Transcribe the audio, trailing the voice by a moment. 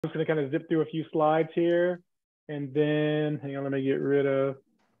just going to kind of zip through a few slides here, and then hang on, let me get rid of.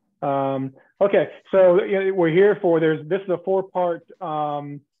 Okay, so we're here for this is a 4-part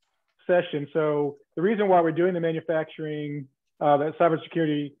session. So the reason why we're doing the manufacturing, the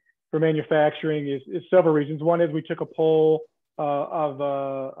cybersecurity for manufacturing is several reasons. One is we took a poll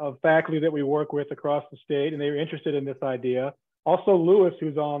of faculty that we work with across the state, and they were interested in this idea. Also, Lewis,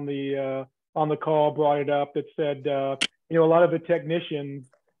 who's on the call, brought it up that said, a lot of the technicians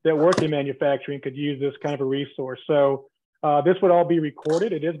that work in manufacturing could use this kind of a resource. So this would all be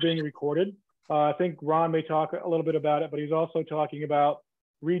recorded. It is being recorded. I think Ron may talk a little bit about it, but he's also talking about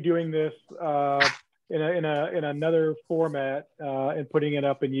redoing this in another format and putting it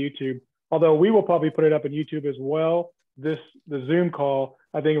up in YouTube. Although we will probably put it up in YouTube as well. The Zoom call,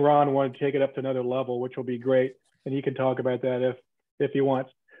 I think Ron wanted to take it up to another level, which will be great, and he can talk about that if he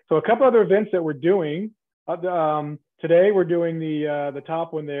wants. So a couple other events that we're doing. Today we're doing the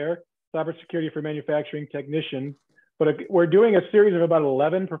top one there, Cybersecurity for Manufacturing Technician. But we're doing a series of about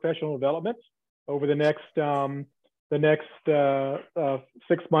 11 professional developments over the next 6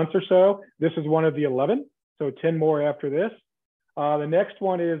 months or so. This is one of the 11, so 10 more after this. The next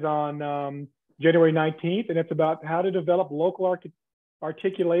one is on January 19th, and it's about how to develop local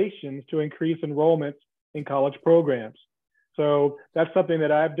articulations to increase enrollments in college programs. So that's something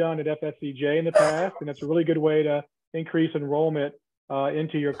that I've done at FSCJ in the past, and it's a really good way to increase enrollment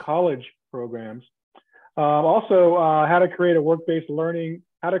into your college programs. Also, how to create work-based learning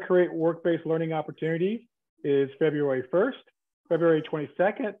opportunities is February 1st. February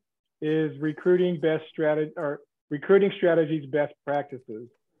 22nd is recruiting strategies best practices.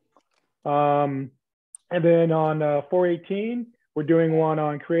 And then on 4/18, we're doing one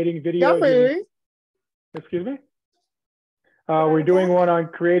on creating videos. Excuse me? We're doing one on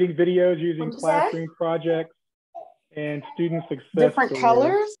creating videos using classroom projects and student success different stories.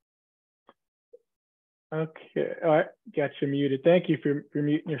 Colors? Okay, all right, got you muted. Thank you for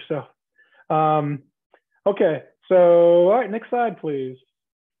muting yourself. Okay, so all right, next slide, please.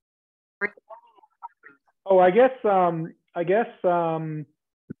 Oh, I guess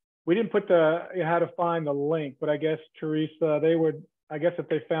we didn't put how to find the link, but I guess Teresa, they would. I guess if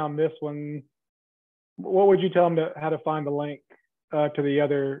they found this one, what would you tell them how to find the link to the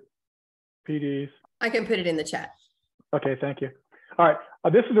other PDs? I can put it in the chat. Okay, thank you. All right,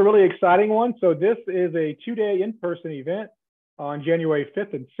 this is a really exciting one. So this is a 2-day in-person event on January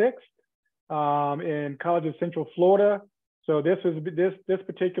 5th and 6th in College of Central Florida. So this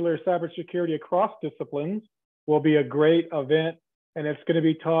particular cybersecurity across disciplines will be a great event, and it's going to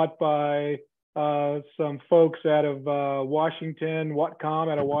be taught by some folks out of Washington, Whatcom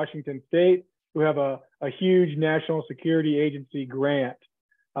out of Washington State, who have a huge National Security Agency grant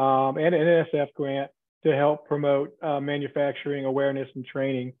and an NSF grant to help promote manufacturing awareness and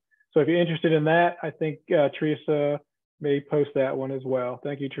training. So if you're interested in that, I think Teresa may post that one as well.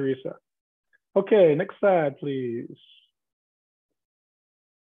 Thank you, Teresa. Okay, next slide, please.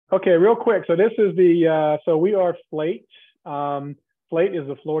 Okay, real quick. So this is so we are FLATE. FLATE is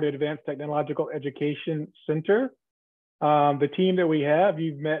the Florida Advanced Technological Education Center. The team that we have,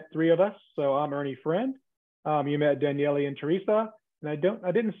 you've met 3 of us. So I'm Ernie Friend. You met Daniele and Teresa. And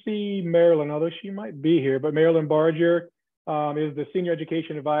I didn't see Marilyn, although she might be here, but Marilyn Barger is the Senior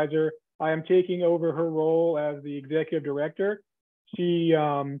Education Advisor. I am taking over her role as the Executive Director. She,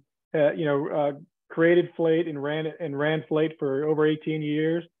 created FLATE and ran FLATE for over 18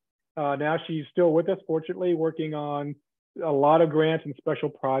 years. Now she's still with us, fortunately, working on a lot of grants and special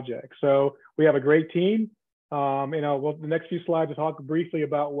projects. So we have a great team. The next few slides will talk briefly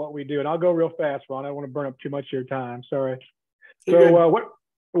about what we do, and I'll go real fast, Ron. I don't want to burn up too much of your time. Sorry. So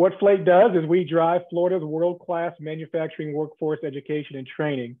what FLATE does is we drive Florida's world-class manufacturing workforce education and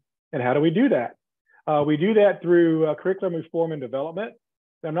training. And how do we do that? We do that through curriculum reform and development.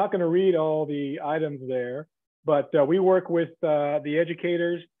 I'm not going to read all the items there, but we work with the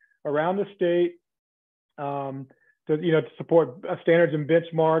educators around the state to support standards and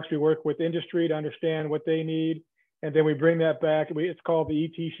benchmarks. We work with industry to understand what they need, and then we bring that back. It's called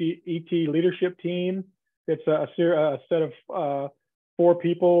the ET Leadership Team. It's a set of 4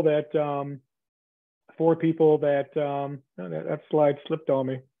 people that that slide slipped on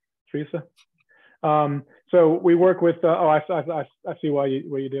me, Teresa. So we work with I see why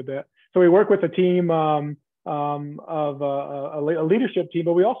you did that. So we work with a team of a leadership team,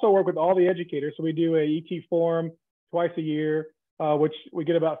 but we also work with all the educators. So we do a ET forum twice a year, which we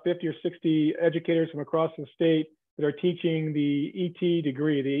get about 50 or 60 educators from across the state that are teaching the ET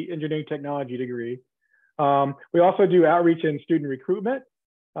degree, the engineering technology degree. We also do outreach and student recruitment.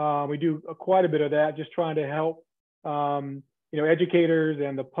 We do quite a bit of that, just trying to help educators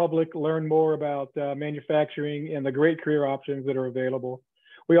and the public learn more about manufacturing and the great career options that are available.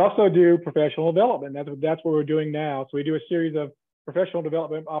 We also do professional development. That's what we're doing now. So we do a series of professional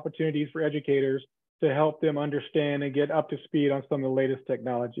development opportunities for educators to help them understand and get up to speed on some of the latest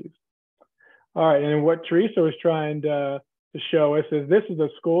technologies. All right, and what Teresa was trying to show us is this is the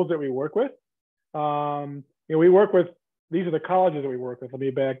schools that we work with. We work with, these are the colleges that we work with. Let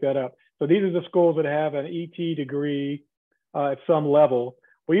me back that up. So these are the schools that have an ET degree at some level.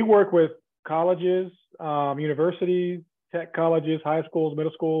 We work with colleges, universities, tech colleges, high schools,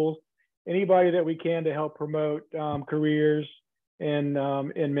 middle schools, anybody that we can to help promote careers in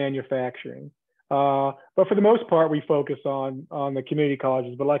manufacturing. But for the most part, we focus on the community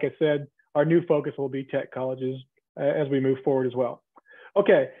colleges. But like I said, our new focus will be tech colleges as we move forward as well.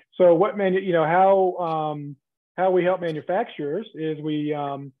 Okay, so how we help manufacturers is we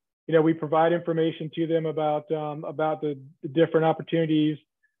provide information to them about the different opportunities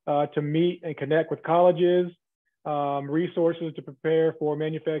to meet and connect with colleges, resources to prepare for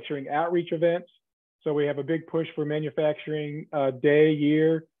manufacturing outreach events. So we have a big push for manufacturing day,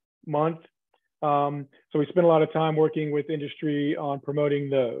 year, month. So we spend a lot of time working with industry on promoting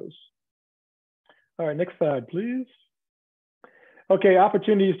those. All right, next slide, please. Okay,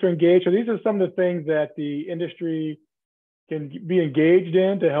 opportunities to engage. So these are some of the things that the industry can be engaged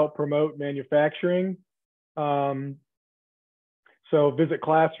in to help promote manufacturing. So visit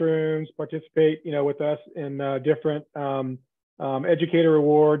classrooms, participate, with us in different educator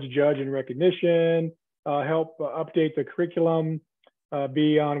awards, judge and recognition, help update the curriculum.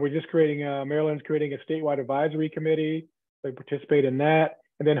 We're just creating, Maryland's creating a statewide advisory committee. They participate in that,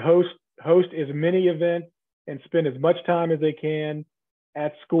 and then host as many events and spend as much time as they can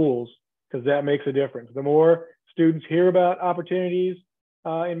at schools, because that makes a difference. The more students hear about opportunities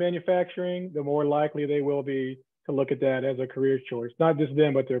in manufacturing, the more likely they will be to look at that as a career choice, not just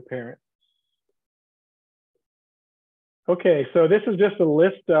them, but their parents. Okay, so this is just a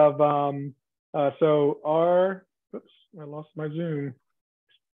list of, oops, I lost my Zoom.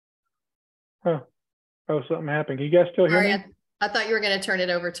 Huh. Oh, something happened. Can you guys still hear me? I thought you were going to turn it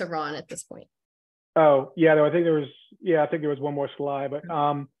over to Ron at this point. Oh, yeah, no, I think there was one more slide, but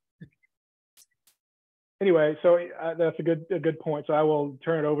anyway, so that's a good point. So I will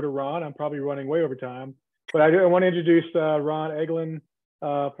turn it over to Ron. I'm probably running way over time, but I want to introduce Ron Eaglin,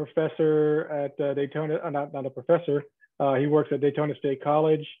 professor at Daytona, not a professor. He works at Daytona State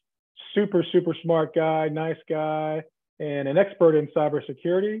College. Super smart guy, nice guy, and an expert in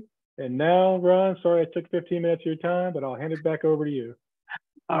cybersecurity. And now, Ron, sorry I took 15 minutes of your time, but I'll hand it back over to you.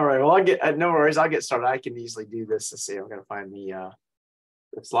 All right. Well, no worries. I'll get started. I can easily do this. Let's see. I'm going to find the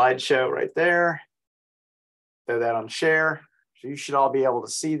slideshow right there. Throw that on share. So you should all be able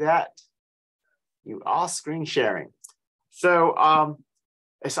to see that. You all screen sharing. So, I'm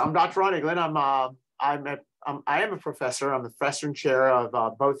Dr. Ron Eaglin. I am a professor. I'm the professor and chair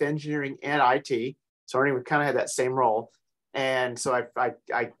of both engineering and IT. So we kind of had that same role, and so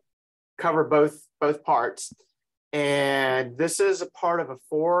I cover both parts. And this is a part of a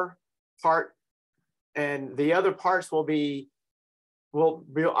 4-part, and the other parts will be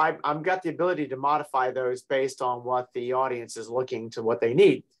I've got the ability to modify those based on what the audience is looking to, what they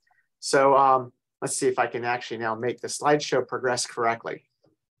need. So let's see if I can actually now make the slideshow progress correctly.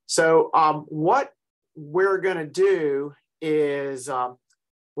 So what we're going to do is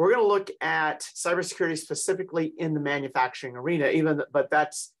we're going to look at cybersecurity specifically in the manufacturing arena, but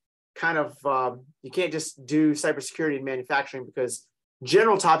that's kind of, you can't just do cybersecurity in manufacturing, because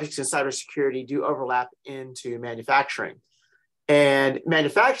general topics in cybersecurity do overlap into manufacturing. And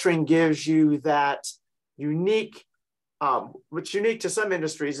manufacturing gives you that unique, what's unique to some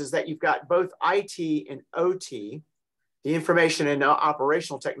industries is that you've got both IT and OT, the information and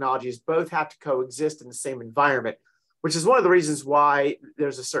operational technologies both have to coexist in the same environment, which is one of the reasons why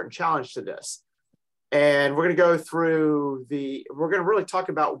there's a certain challenge to this. And we're going to go through we're going to really talk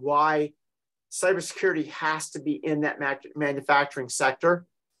about why cybersecurity has to be in that manufacturing sector,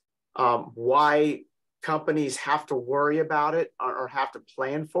 why companies have to worry about it or have to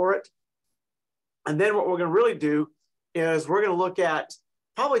plan for it. And then what we're going to really do is we're going to look at,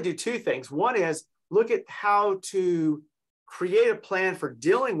 probably do 2 things. One is look at how to create a plan for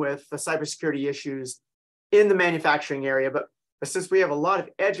dealing with the cybersecurity issues in the manufacturing area. But since we have a lot of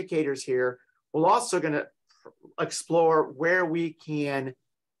educators here, we're also going to explore where we can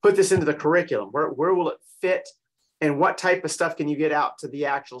put this into the curriculum. Where will it fit, and what type of stuff can you get out to the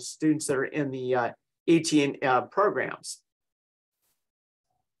actual students that are in the ET programs?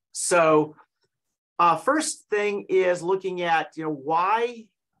 So first thing is looking at, why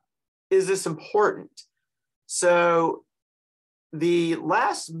is this important? So the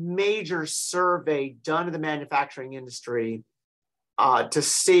last major survey done in the manufacturing industry to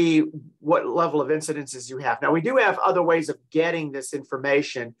see what level of incidences you have. Now, we do have other ways of getting this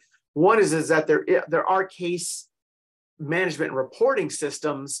information. One is that there are case management and reporting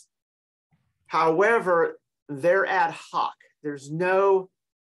systems. However, they're ad hoc. There's no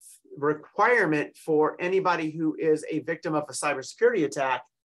requirement for anybody who is a victim of a cybersecurity attack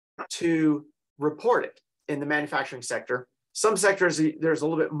to report it in the manufacturing sector. Some sectors, there's a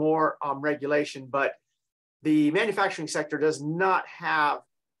little bit more regulation, but the manufacturing sector is not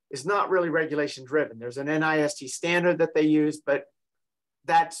really regulation driven. There's an NIST standard that they use, but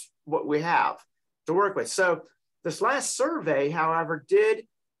that's what we have to work with. So this last survey, however, did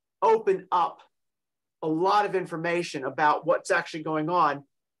open up a lot of information about what's actually going on.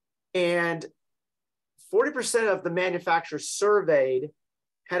 And 40% of the manufacturers surveyed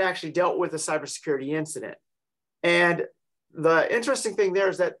had actually dealt with a cybersecurity incident. And the interesting thing there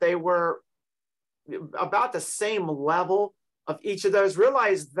is that they were about the same level of each of those.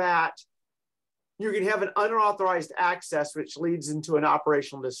 Realize that you can have an unauthorized access, which leads into an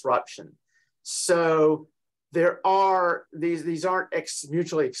operational disruption. So there are, these aren't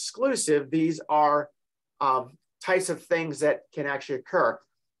mutually exclusive. These are types of things that can actually occur.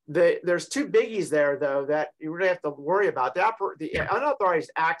 There's two biggies there, though, that you really have to worry about. The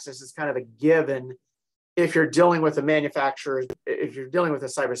unauthorized access is kind of a given if you're dealing with a manufacturer, if you're dealing with a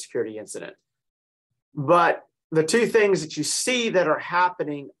cybersecurity incident. But the two things that you see that are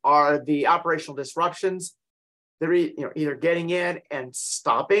happening are the operational disruptions. They're either getting in and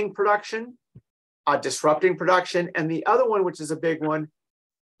stopping production, disrupting production. And the other one, which is a big one,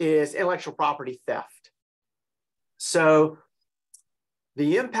 is intellectual property theft. So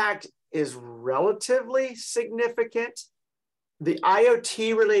the impact is relatively significant. The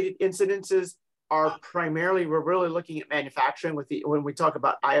IoT related incidences are primarily, we're really looking at manufacturing when we talk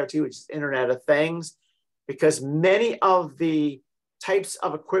about IoT, which is Internet of Things, because many of the types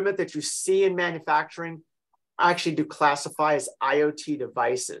of equipment that you see in manufacturing actually do classify as IoT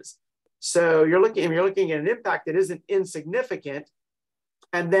devices. So you're looking at an impact that isn't insignificant,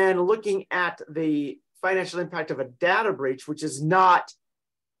 and then looking at the financial impact of a data breach, which is not,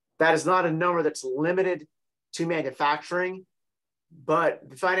 that is not a number that's limited to manufacturing, but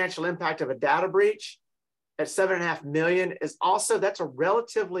the financial impact of a data breach at $7.5 million is also, that's a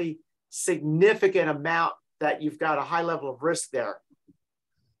relatively significant amount that you've got a high level of risk there.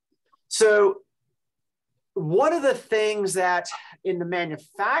 So one of the things that in the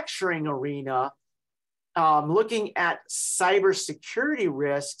manufacturing arena, looking at cybersecurity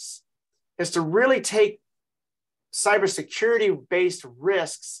risks, is to really take cybersecurity-based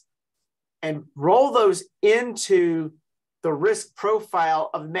risks and roll those into the risk profile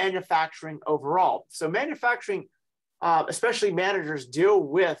of manufacturing overall. So manufacturing, especially managers, deal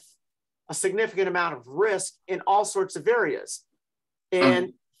with a significant amount of risk in all sorts of areas.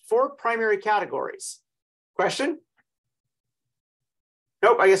 And 4 primary categories. Question?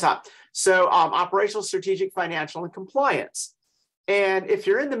 Nope, I guess not. So operational, strategic, financial, and compliance. And if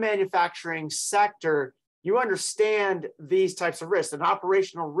you're in the manufacturing sector, you understand these types of risks. An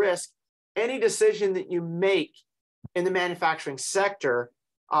operational risk, any decision that you make in the manufacturing sector,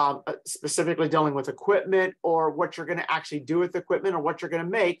 specifically dealing with equipment or what you're going to actually do with equipment or what you're going to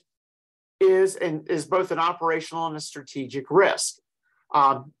make, is both an operational and a strategic risk.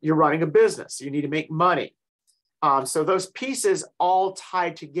 You're running a business, you need to make money. So those pieces all tie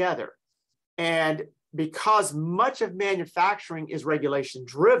together. And because much of manufacturing is regulation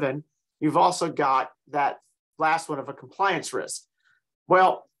driven, you've also got that last one of a compliance risk.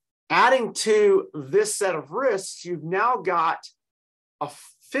 Well, adding to this set of risks, you've now got a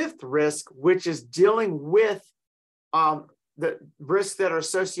 5th risk, which is dealing with the risks that are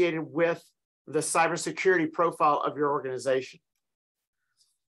associated with the cybersecurity profile of your organization.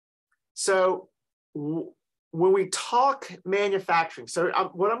 So when we talk manufacturing, so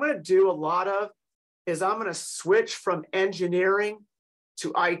what I'm going to do a lot of is I'm going to switch from engineering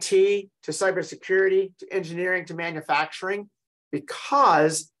to IT to cybersecurity to engineering to manufacturing,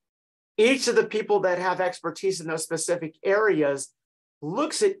 because each of the people that have expertise in those specific areas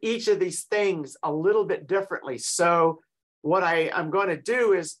looks at each of these things a little bit differently. So what I'm going to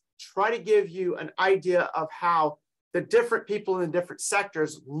do is try to give you an idea of how the different people in different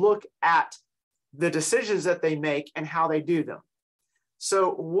sectors look at the decisions that they make and how they do them.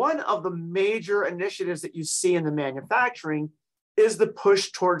 So one of the major initiatives that you see in the manufacturing is the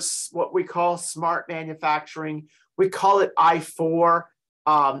push towards what we call smart manufacturing. We call it I4.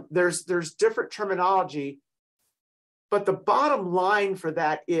 There's different terminology, but the bottom line for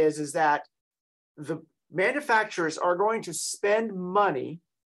that is that the manufacturers are going to spend money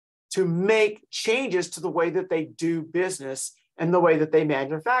to make changes to the way that they do business and the way that they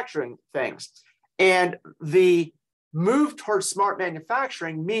manufacturing things. And the move towards smart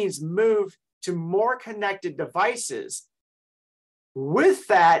manufacturing means move to more connected devices. With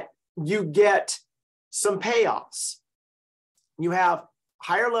that, you get some payoffs. You have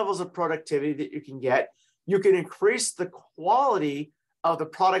higher levels of productivity that you can get. You can increase the quality of the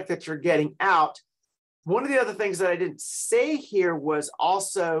product that you're getting out. One of the other things that I didn't say here was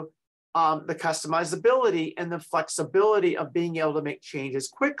also the customizability and the flexibility of being able to make changes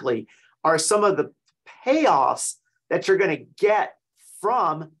quickly are some of the payoffs that you're going to get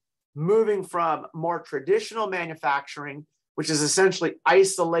from moving from more traditional manufacturing, which is essentially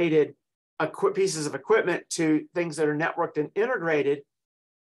isolated pieces of equipment, to things that are networked and integrated.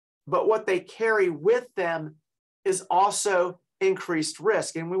 But what they carry with them is also increased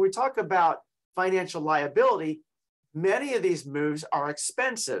risk. And when we talk about financial liability, many of these moves are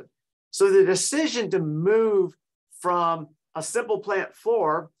expensive. So the decision to move from a simple plant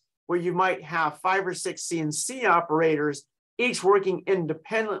floor where you might have 5 or 6 CNC operators, each working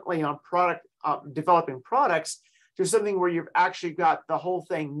independently on developing products, to something where you've actually got the whole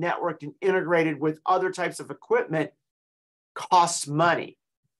thing networked and integrated with other types of equipment, costs money.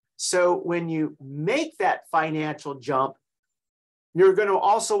 So when you make that financial jump, you're going to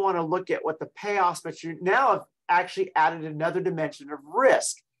also want to look at what the payoffs, but you now have actually added another dimension of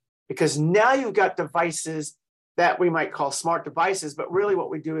risk, because now you've got devices that we might call smart devices, but really what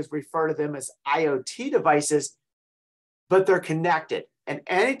we do is refer to them as IoT devices, but they're connected. And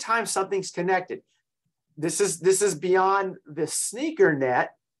anytime something's connected, this is beyond the sneaker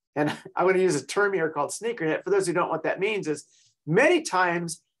net. And I'm going to use a term here called sneaker net. For those who don't know what that means, is many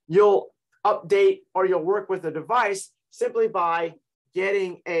times you'll update or you'll work with a device simply by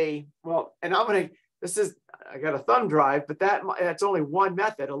getting I got a thumb drive, but that's only one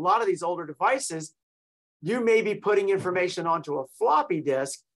method. A lot of these older devices, you may be putting information onto a floppy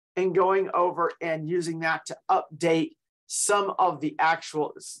disk and going over and using that to update some of the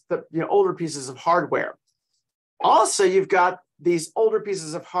actual, older pieces of hardware. Also, you've got these older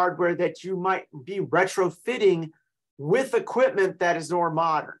pieces of hardware that you might be retrofitting with equipment that is more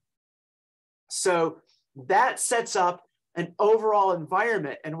modern. So that sets up an overall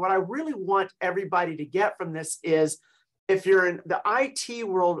environment. And what I really want everybody to get from this is, if you're in the IT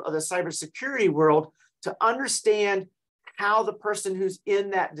world or the cybersecurity world, to understand how the person who's in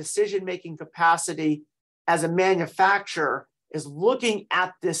that decision-making capacity as a manufacturer is looking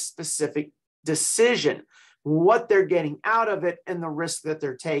at this specific decision, what they're getting out of it, and the risk that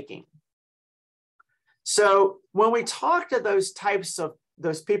they're taking. So when we talk to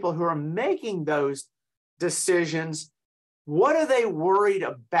those people who are making those decisions, what are they worried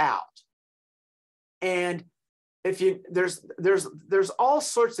about? And there's all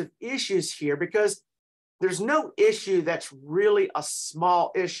sorts of issues here, because there's no issue that's really a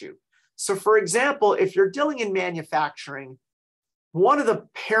small issue. So for example, if you're dealing in manufacturing, one of the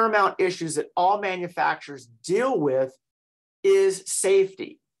paramount issues that all manufacturers deal with is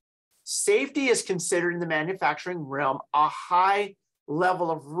safety. Safety is considered in the manufacturing realm a high level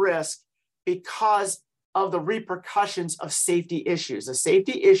of risk because of the repercussions of safety issues. A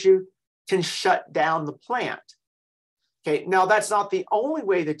safety issue can shut down the plant. Okay, now that's not the only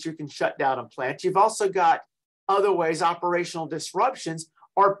way that you can shut down a plant. You've also got other ways, operational disruptions,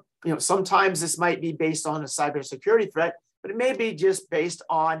 or sometimes this might be based on a cybersecurity threat, but it may be just based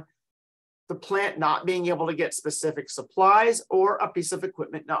on the plant not being able to get specific supplies or a piece of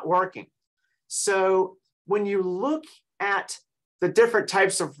equipment not working. So when you look at the different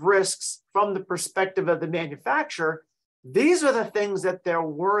types of risks from the perspective of the manufacturer, these are the things that they're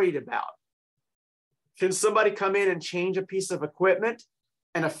worried about. Can somebody come in and change a piece of equipment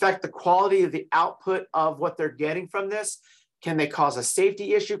and affect the quality of the output of what they're getting from this? Can they cause a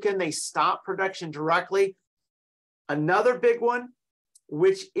safety issue? Can they stop production directly? Another big one,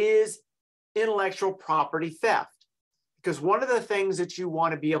 which is intellectual property theft. Because one of the things that you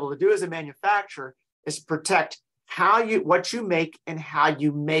want to be able to do as a manufacturer is protect what you make and how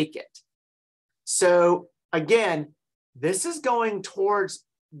you make it. So again, this is going towards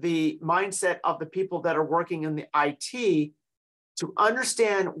the mindset of the people that are working in the IT to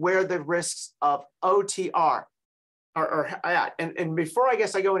understand where the risks of OT are at. And before I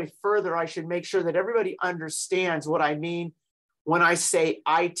go any further, I should make sure that everybody understands what I mean when I say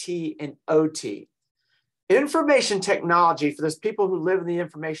IT and OT. Information technology, for those people who live in the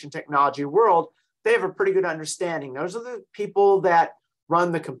information technology world, they have a pretty good understanding. Those are the people that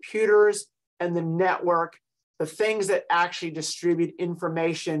run the computers and the network, the things that actually distribute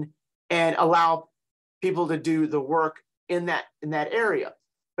information and allow people to do the work in that area.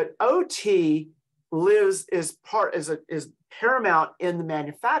 But OT is paramount in the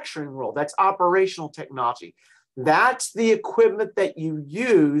manufacturing world. That's operational technology. That's the equipment that you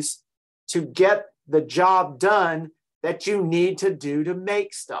use to get the job done that you need to do to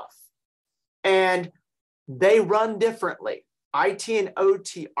make stuff. And they run differently. IT and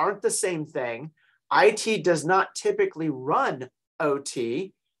OT aren't the same thing. IT does not typically run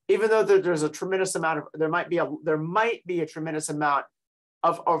OT, even though there's a tremendous amount of, there might be a tremendous amount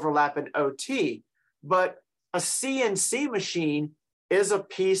of overlap in OT, but a CNC machine is a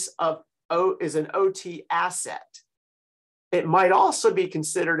piece of, is an OT asset. It might also be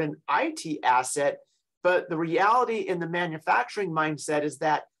considered an IT asset, but the reality in the manufacturing mindset is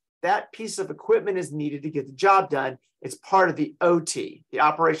that that piece of equipment is needed to get the job done. It's part of the OT, the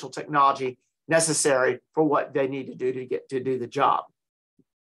operational technology necessary for what they need to do to do the job.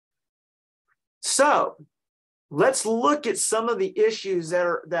 So let's look at some of the issues that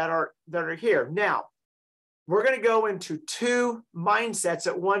are here. Now, we're going to go into two mindsets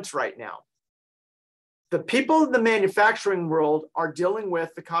at once right now. The people in the manufacturing world are dealing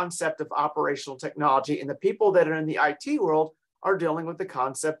with the concept of operational technology, and the people that are in the IT world are dealing with the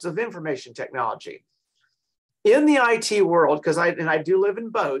concepts of information technology. In the IT world, because I do live in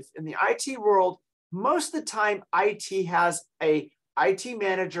both, in the IT world, most of the time IT has a IT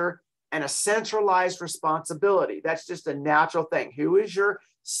manager and a centralized responsibility. That's just a natural thing. Who is your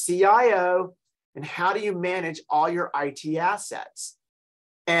CIO and how do you manage all your IT assets?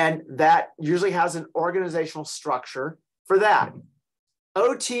 And that usually has an organizational structure for that.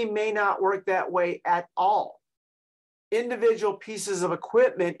 OT may not work that way at all. Individual pieces of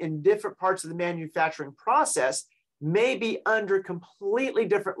equipment in different parts of the manufacturing process may be under completely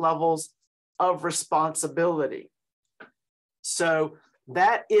different levels of responsibility. So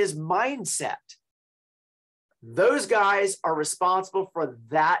that is mindset. Those guys are responsible for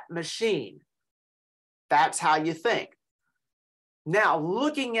that machine. That's how you think. Now,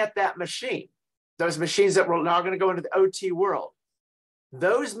 looking at that machine, those machines that we're now going to go into the OT world,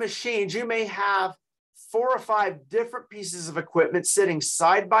 those machines, you may have 4 or 5 different pieces of equipment sitting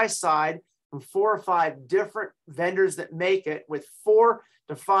side by side from 4 or 5 different vendors that make it with 4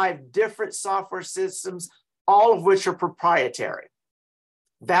 to 5 different software systems, all of which are proprietary.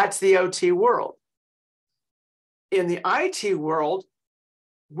 That's the OT world. In the IT world,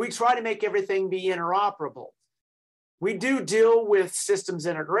 we try to make everything be interoperable. We do deal with systems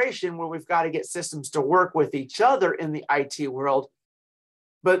integration where we've got to get systems to work with each other in the IT world.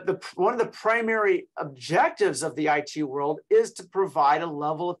 But one of the primary objectives of the IT world is to provide a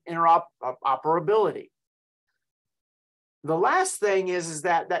level of interoperability. The last thing is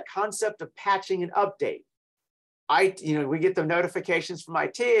that concept of patching and update. We get the notifications from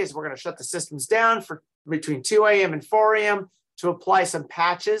IT is we're going to shut the systems down for between 2 a.m. and 4 a.m. to apply some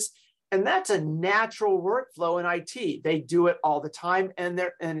patches. And that's a natural workflow in IT. They do it all the time, and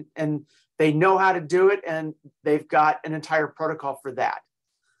they know how to do it, and they've got an entire protocol for that.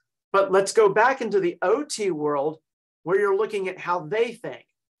 But let's go back into the OT world where you're looking at how they think.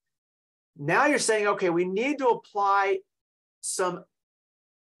 Now you're saying, okay, we need to apply some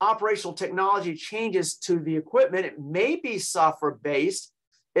operational technology changes to the equipment. It may be software-based.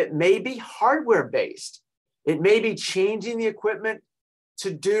 It may be hardware-based. It may be changing the equipment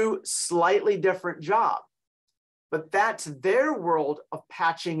to do slightly different job. But that's their world of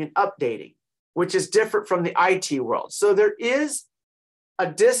patching and updating, which is different from the IT world. So there is a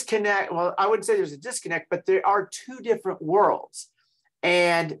disconnect. Well, I wouldn't say there's a disconnect, but there are two different worlds.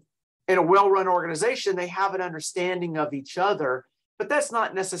 And in a well-run organization, they have an understanding of each other, but that's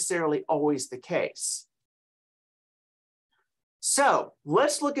not necessarily always the case. So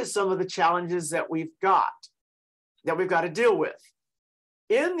let's look at some of the challenges that we've got to deal with.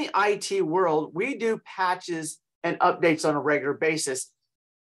 In the IT world, we do patches and updates on a regular basis,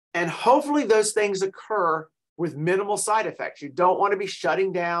 and hopefully those things occur with minimal side effects. You don't want to be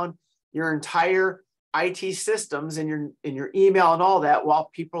shutting down your entire IT systems and your email and all that while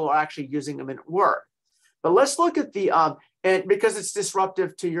people are actually using them at work. But let's look at the and because it's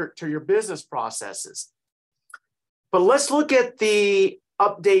disruptive to your business processes. But let's look at the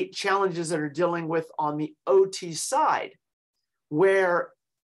update challenges that are dealing with on the OT side, where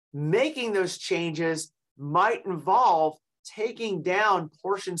making those changes might involve taking down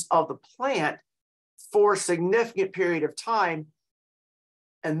portions of the plant for a significant period of time.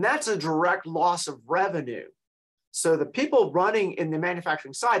 And that's a direct loss of revenue. So the people running in the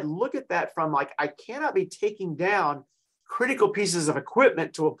manufacturing side look at that from like, I cannot be taking down critical pieces of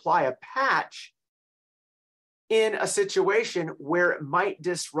equipment to apply a patch in a situation where it might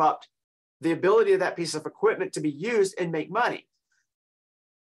disrupt the ability of that piece of equipment to be used and make money.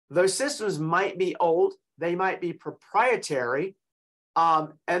 Those systems might be old, they might be proprietary,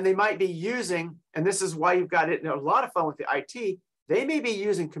 and they might be using, and this is why you've got it, a lot of fun with the IT, they may be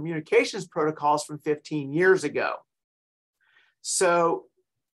using communications protocols from 15 years ago. So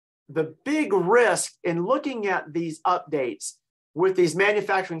the big risk in looking at these updates with these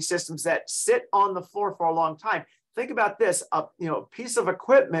manufacturing systems that sit on the floor for a long time, think about this, a piece of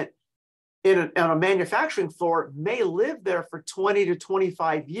equipment on a manufacturing floor may live there for 20 to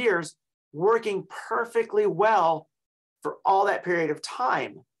 25 years, working perfectly well for all that period of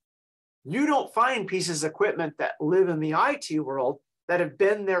time. You don't find pieces of equipment that live in the IT world that have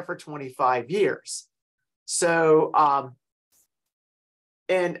been there for 25 years. So,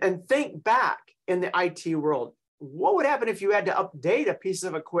 and think back in the IT world, what would happen if you had to update a piece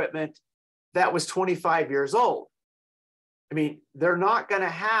of equipment that was 25 years old? I mean, they're not going to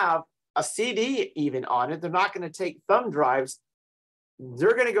have a CD even on it. They're not going to take thumb drives.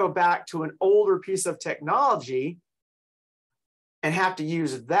 They're going to go back to an older piece of technology and have to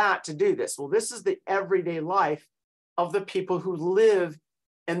use that to do this. Well, this is the everyday life of the people who live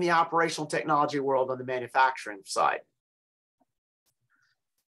in the operational technology world on the manufacturing side.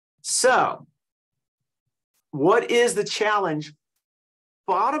 So, what is the challenge?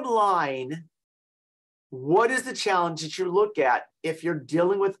 Bottom line, what is the challenge that you look at if you're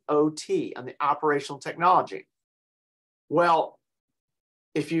dealing with OT on the operational technology? Well,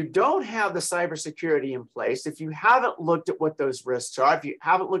 if you don't have the cybersecurity in place, if you haven't looked at what those risks are, if you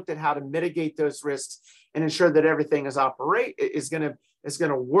haven't looked at how to mitigate those risks and ensure that everything is going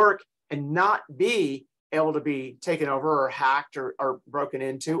to work and not be able to be taken over or hacked or broken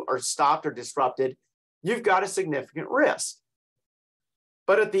into or stopped or disrupted, you've got a significant risk.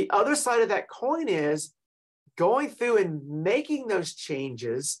 But at the other side of that coin is going through and making those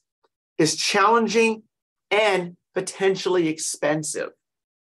changes is challenging and potentially expensive.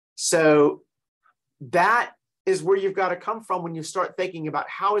 So that is where you've got to come from when you start thinking about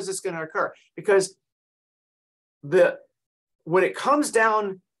how is this going to occur? Because when it comes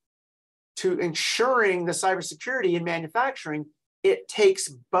down to ensuring the cybersecurity in manufacturing, it takes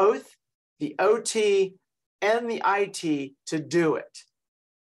both the OT and the IT to do it.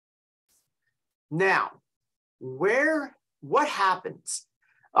 Now, what happens?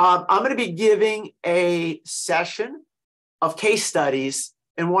 I'm going to be giving a session of case studies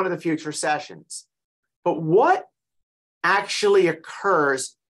in one of the future sessions. But what actually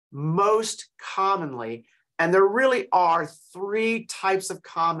occurs most commonly, and there really are 3 types of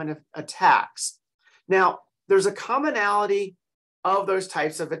common attacks. Now, there's a commonality of those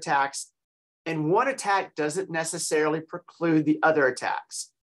types of attacks, and one attack doesn't necessarily preclude the other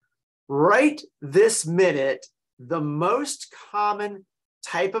attacks. Right this minute, the most common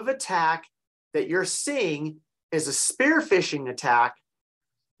type of attack that you're seeing is a spear phishing attack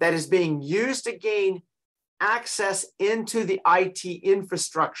that is being used to gain access into the IT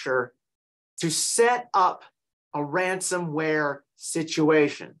infrastructure to set up a ransomware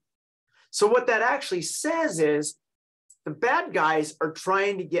situation. So what that actually says is the bad guys are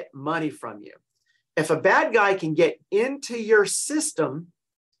trying to get money from you. If a bad guy can get into your system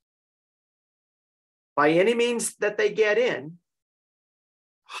by any means that they get in,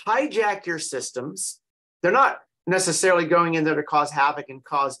 hijack your systems, they're not necessarily going in there to cause havoc and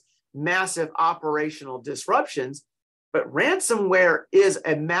cause massive operational disruptions, but ransomware is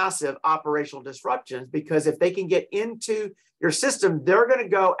a massive operational disruption because if they can get into your system, they're going to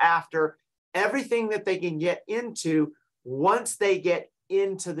go after everything that they can get into once they get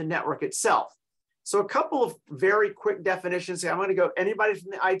into the network itself. So a couple of very quick definitions. I'm going to go, anybody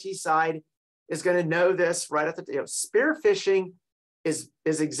from the IT side is going to know this right at the, spear phishing is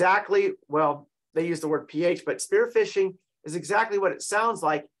exactly, well, they use the word PH, but spear phishing is exactly what it sounds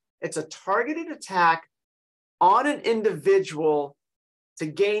like. It's a targeted attack on an individual to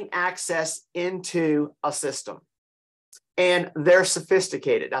gain access into a system. And they're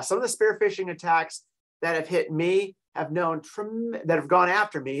sophisticated. Now, some of the spear phishing attacks that have hit me have known, that have gone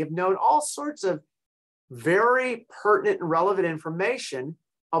after me, have known all sorts of very pertinent and relevant information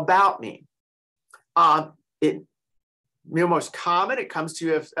about me. Most common, it comes to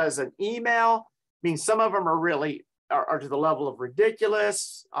you as an email. I mean, some of them are really are to the level of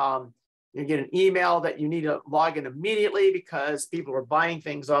ridiculous. You get an email that you need to log in immediately because people are buying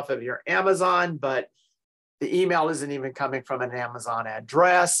things off of your Amazon, but the email isn't even coming from an Amazon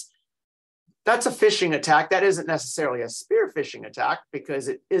address. That's a phishing attack. That isn't necessarily a spear phishing attack because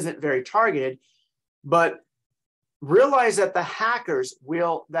it isn't very targeted, but realize that the hackers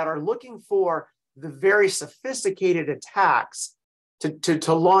that are looking for the very sophisticated attacks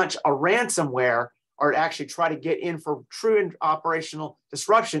to launch a ransomware or actually try to get in for true operational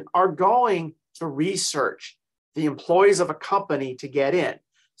disruption are going to research the employees of a company to get in.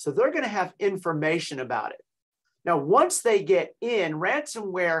 So they're going to have information about it. Now, once they get in,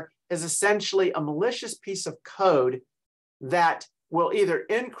 ransomware is essentially a malicious piece of code that will either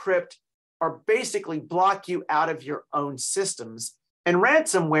encrypt or basically block you out of your own systems. And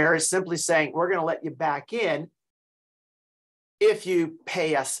ransomware is simply saying, we're going to let you back in if you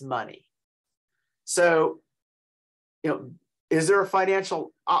pay us money. So, is there a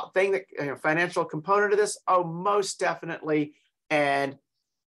financial thing that financial component of this? Oh, most definitely. And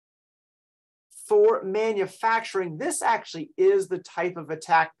for manufacturing, this actually is the type of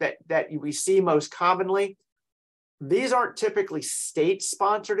attack that we see most commonly. These aren't typically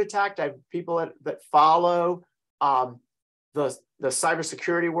state-sponsored attacks. I have people that follow the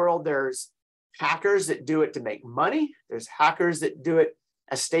cybersecurity world. There's hackers that do it to make money. There's hackers that do it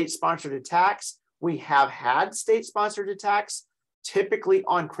as state-sponsored attacks. We have had state-sponsored attacks, typically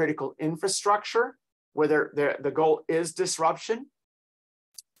on critical infrastructure, where the goal is disruption.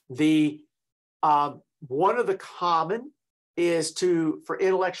 One of the common is for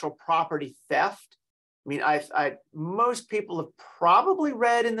intellectual property theft. I mean, most people have probably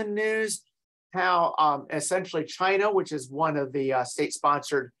read in the news how essentially China, which is one of the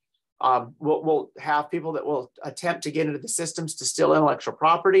state-sponsored, will have people that will attempt to get into the systems to steal intellectual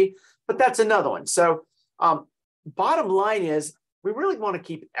property, but that's another one. So bottom line is we really want to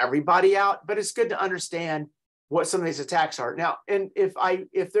keep everybody out, but it's good to understand what some of these attacks are. Now, and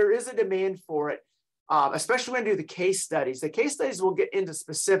if there is a demand for it, especially when we do the case studies will get into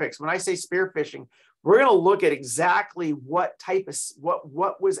specifics. When I say spear phishing, we're going to look at exactly what type of,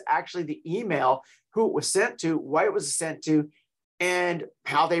 what was actually the email, who it was sent to, why it was sent to, and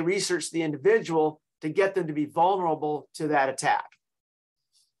how they researched the individual to get them to be vulnerable to that attack.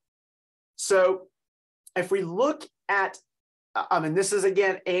 So if we look at, and this is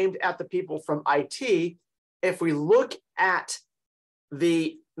again aimed at the people from IT, if we look at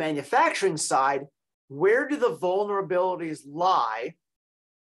the manufacturing side, where do the vulnerabilities lie?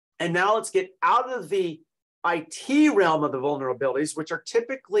 And now let's get out of the IT realm of the vulnerabilities, which are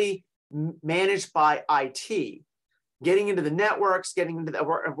typically managed by IT. Getting into the networks, getting into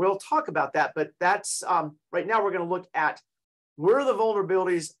the, we'll talk about that, but that's, right now we're going to look at where are the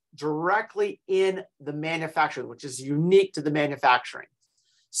vulnerabilities directly in the manufacturing, which is unique to the manufacturing.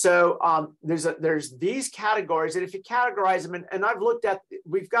 So there's these categories, and if you categorize them, and I've looked at,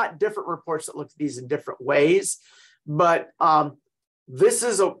 we've got different reports that look at these in different ways, but this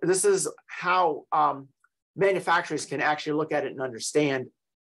is how manufacturers can actually look at it and understand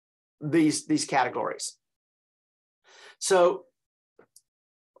these categories. So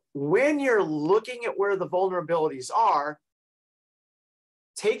when you're looking at where the vulnerabilities are,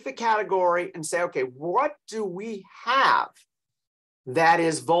 take the category and say, okay, what do we have that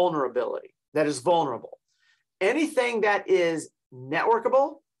is vulnerability, that is vulnerable? Anything that is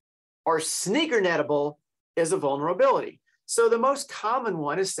networkable or sneaker nettable is a vulnerability. So the most common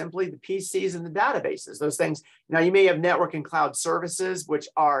one is simply the PCs and the databases, those things. Now you may have network and cloud services, which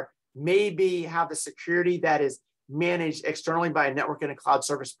are maybe have the security that is managed externally by a network and a cloud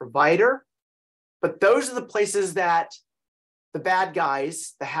service provider. But those are the places that the bad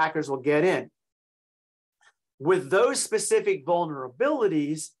guys, the hackers, will get in. With those specific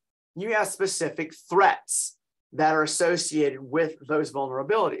vulnerabilities, you have specific threats that are associated with those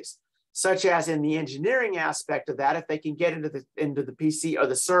vulnerabilities, such as in the engineering aspect of that, if they can get into the PC or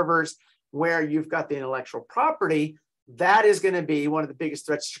the servers where you've got the intellectual property, that is going to be one of the biggest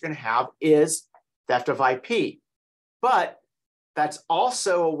threats you're going to have is theft of IP. But that's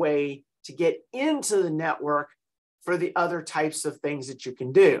also a way to get into the network for the other types of things that you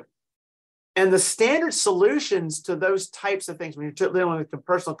can do. And the standard solutions to those types of things, when you're dealing with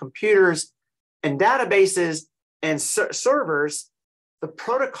personal computers and databases and servers, the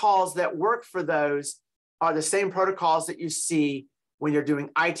protocols that work for those are the same protocols that you see when you're doing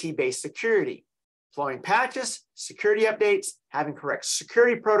IT-based security. Deploying patches, security updates, having correct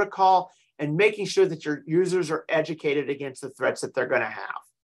security protocol, and making sure that your users are educated against the threats that they're going to have.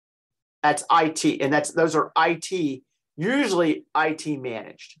 That's IT, and those are IT, usually IT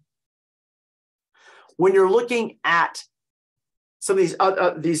managed. When you're looking at some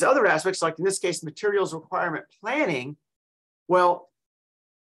of these other aspects, like in this case, materials requirement planning, well,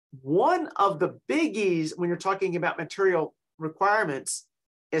 one of the biggies when you're talking about material requirements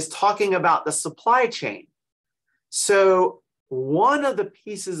is talking about the supply chain. So one of the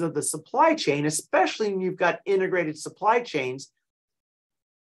pieces of the supply chain, especially when you've got integrated supply chains,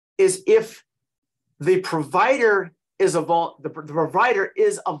 is if the provider is the provider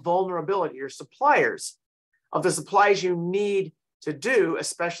is a vulnerability. Your suppliers of the supplies you need to do,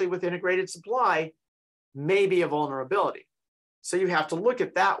 especially with integrated supply, may be a vulnerability. So you have to look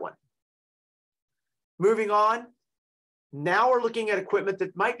at that one. Moving on, now we're looking at equipment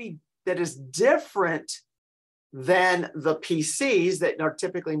that is different than the PCs that are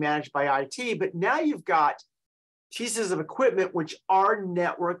typically managed by IT, but now you've got pieces of equipment which are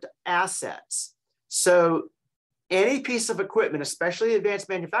networked assets. So any piece of equipment, especially advanced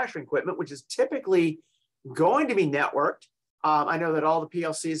manufacturing equipment, which is typically going to be networked. I know that all the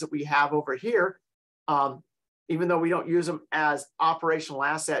PLCs that we have over here, even though we don't use them as operational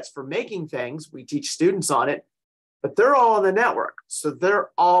assets for making things, we teach students on it, but they're all on the network. So they're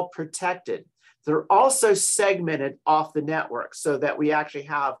all protected. They're also segmented off the network so that we actually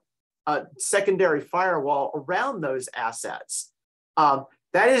have a secondary firewall around those assets.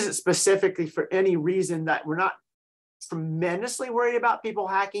 That isn't specifically for any reason that we're not tremendously worried about people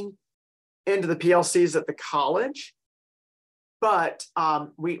hacking into the PLCs at the college, but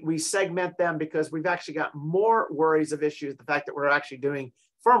we segment them because we've actually got more worries of issues, the fact that we're actually doing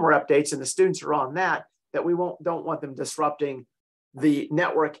firmware updates and the students are on that we don't want them disrupting the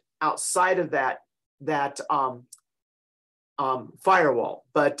network outside of that firewall.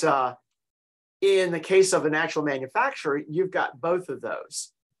 But in the case of an actual manufacturer, you've got both of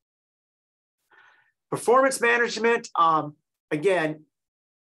those. Performance management, again,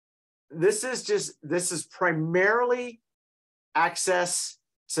 this is primarily access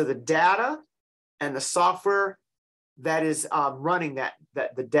to the data and the software that is running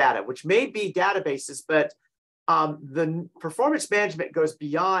the data, which may be databases, but the performance management goes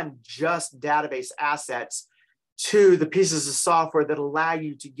beyond just database assets to the pieces of software that allow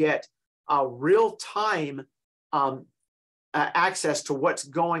you to get real-time access to what's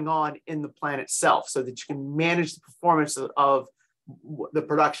going on in the plant itself so that you can manage the performance of the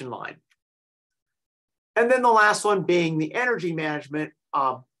production line. And then the last one being the energy management.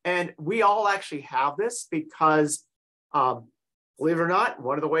 And we all actually have this because, believe it or not,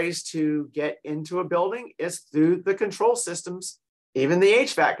 one of the ways to get into a building is through the control systems, even the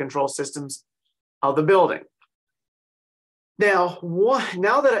HVAC control systems of the building. Now,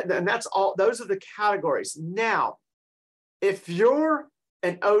 and that's all, those are the categories. Now, if you're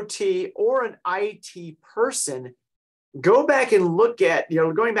an OT or an IT person, go back and look at,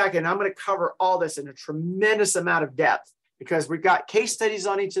 going back, and I'm going to cover all this in a tremendous amount of depth because we've got case studies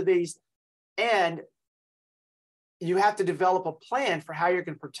on each of these, and you have to develop a plan for how you're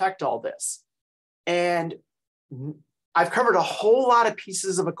going to protect all this. And I've covered a whole lot of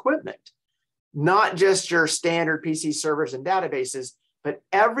pieces of equipment, not just your standard PC servers and databases, but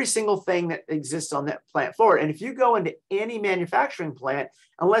every single thing that exists on that plant floor. And if you go into any manufacturing plant,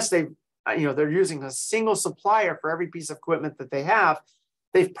 unless they're using a single supplier for every piece of equipment that they have,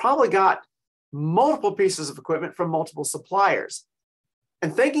 they've probably got multiple pieces of equipment from multiple suppliers.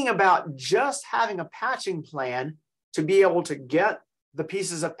 And thinking about just having a patching plan to be able to get the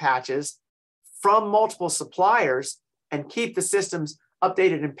pieces of patches from multiple suppliers and keep the systems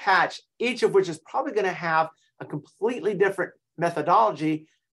updated and patched, each of which is probably going to have a completely different methodology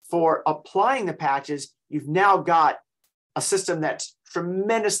for applying the patches, you've now got a system that's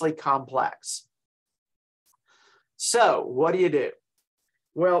tremendously complex. So what do?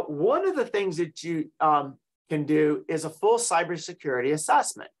 Well, one of the things that you can do is a full cybersecurity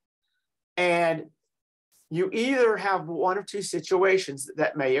assessment. And you either have one of two situations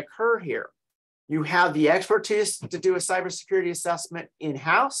that may occur here. You have the expertise to do a cybersecurity assessment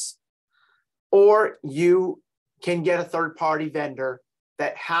in-house, or you can get a third-party vendor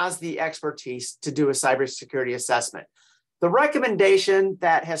that has the expertise to do a cybersecurity assessment. The recommendation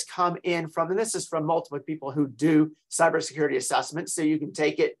that has come in from, and this is from multiple people who do cybersecurity assessments, so you can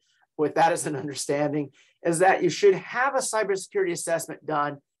take it with that as an understanding, is that you should have a cybersecurity assessment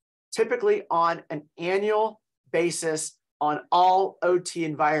done typically on an annual basis on all OT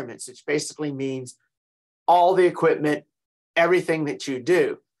environments, which basically means all the equipment, everything that you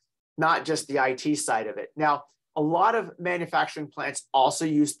do, not just the IT side of it. Now, a lot of manufacturing plants also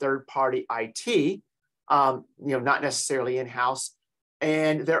use third-party IT, not necessarily in-house.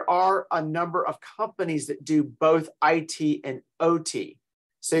 And there are a number of companies that do both IT and OT.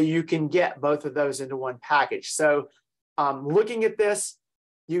 So you can get both of those into one package. So looking at this,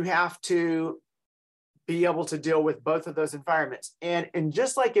 you have to be able to deal with both of those environments. And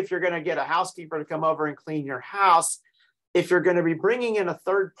just like if you're going to get a housekeeper to come over and clean your house, if you're going to be bringing in a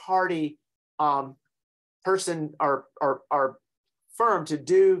third-party person or firm to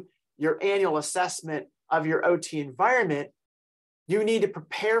do your annual assessment of your OT environment, you need to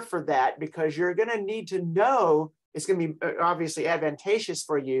prepare for that because you're going to need to know it's going to be obviously advantageous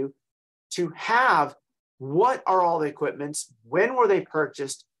for you to have what are all the equipments, when were they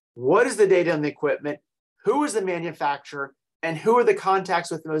purchased, what is the data on the equipment, who is the manufacturer, and who are the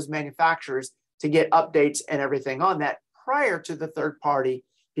contacts with those manufacturers to get updates and everything on that prior to the third-party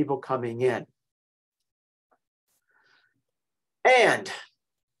people coming in. And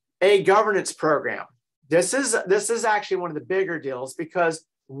a governance program. This is actually one of the bigger deals, because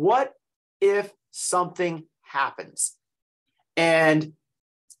what if something happens? And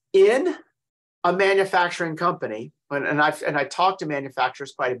in a manufacturing company, and I talk to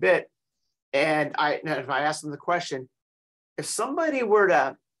manufacturers quite a bit, and I ask them the question, if somebody were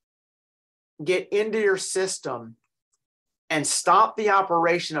to get into your system and stop the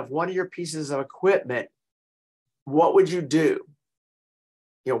operation of one of your pieces of equipment, what would you do?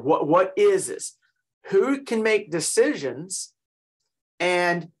 You know, what is this? Who can make decisions,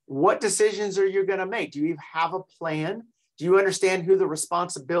 and what decisions are you going to make? Do you even have a plan? Do you understand who the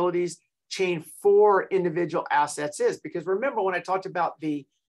responsibilities chain for individual assets is? Because remember, when I talked about the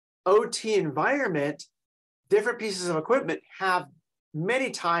OT environment, different pieces of equipment have many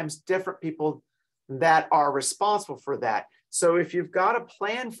times different people that are responsible for that. So if you've got a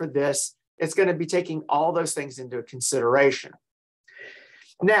plan for this, it's going to be taking all those things into consideration.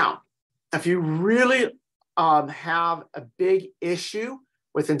 Now, if you really have a big issue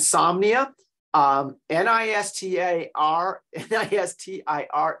with insomnia, NISTIR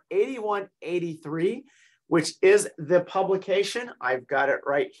 8183, which is the publication, I've got it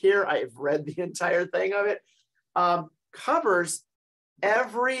right here, I've read the entire thing of it, covers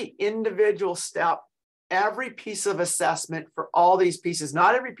every individual step, every piece of assessment for all these pieces,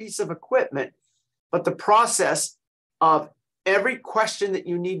 not every piece of equipment, but the process of every question that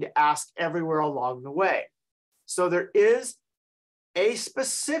you need to ask everywhere along the way. So there is a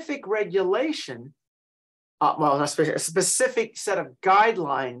specific regulation, a specific set of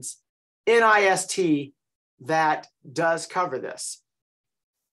guidelines in NIST that does cover this.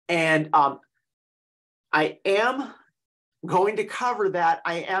 And I am going to cover that.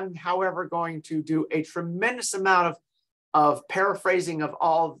 I am, however, going to do a tremendous amount of paraphrasing of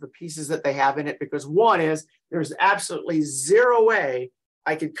all of the pieces that they have in it, because one is there's absolutely zero way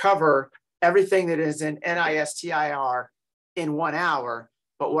I could cover everything that is in NISTIR in 1 hour.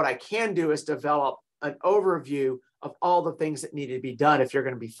 But what I can do is develop an overview of all the things that need to be done if you're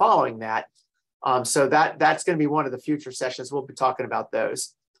going to be following that. So that's going to be one of the future sessions. We'll be talking about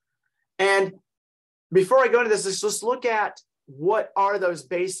those. And before I go into this, let's just look at what are those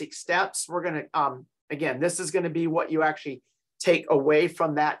basic steps. We're going to, again, this is going to be what you actually take away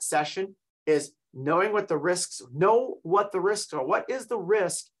from that session, is knowing what the risks, know what the risks are. What is the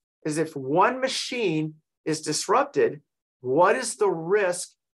risk is if one machine is disrupted, what is the risk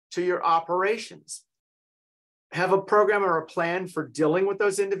to your operations? Have a program or a plan for dealing with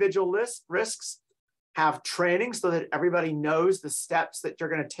those individual risks. Have training so that everybody knows the steps that you're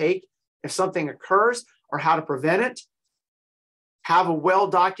going to take if something occurs or how to prevent it. Have a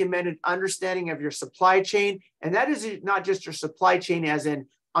well-documented understanding of your supply chain. And that is not just your supply chain as in,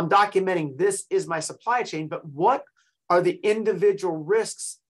 I'm documenting this is my supply chain, but what are the individual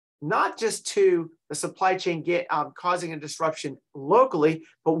risks, not just to the supply chain causing a disruption locally,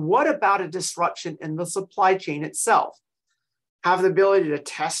 but what about a disruption in the supply chain itself? Have the ability to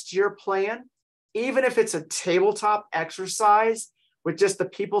test your plan, even if it's a tabletop exercise with just the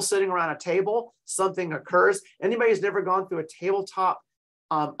people sitting around a table, something occurs. Anybody who's never gone through a tabletop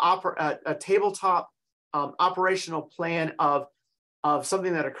operational plan of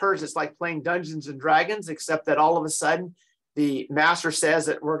something that occurs, it's like playing Dungeons and Dragons, except that all of a sudden the master says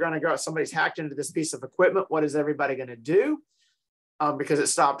that we're going to go, somebody's hacked into this piece of equipment. What is everybody going to do? Because it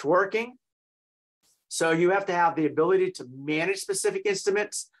stopped working. So you have to have the ability to manage specific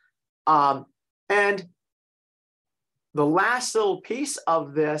instruments. And the last little piece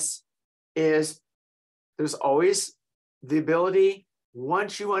of this is there's always the ability,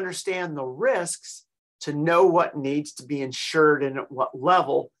 once you understand the risks, to know what needs to be insured and at what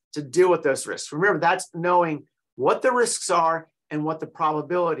level to deal with those risks. Remember, that's knowing what the risks are and what the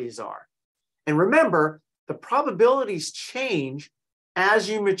probabilities are. And remember, the probabilities change as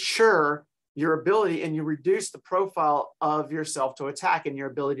you mature your ability and you reduce the profile of yourself to attack and your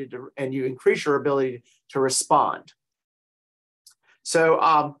ability to, and you increase your ability to respond. So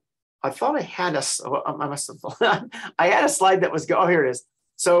I thought I had I had a slide that was, oh, here it is.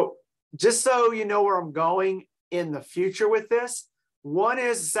 So just so you know where I'm going in the future with this, one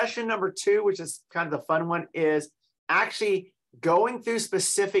is session number 2, which is kind of the fun one, is actually going through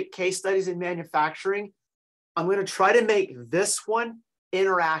specific case studies in manufacturing. I'm going to try to make this one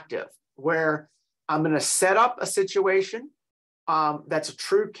interactive, where I'm going to set up a situation that's a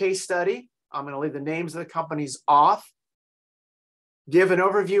true case study. I'm going to leave the names of the companies off, give an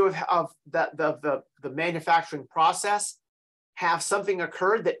overview of the manufacturing process, have something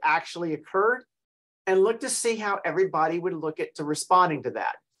occurred that actually occurred, and look to see how everybody would look at to responding to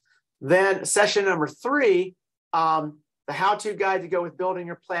that. Then session number 3, the how-to guide to go with building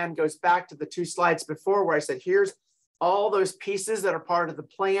your plan goes back to the 2 slides before where I said, here's all those pieces that are part of the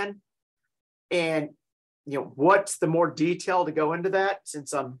plan. And what's the more detail to go into that,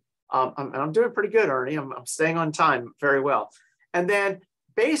 since I'm doing pretty good, Ernie. I'm staying on time very well. And then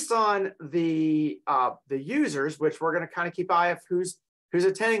based on the users, which we're going to kind of keep eye of who's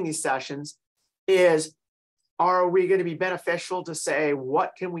attending these sessions, are we going to be beneficial to say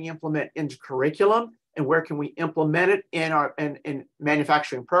what can we implement into curriculum and where can we implement it in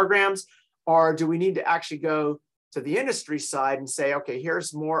manufacturing programs, or do we need to actually go to the industry side and say, okay,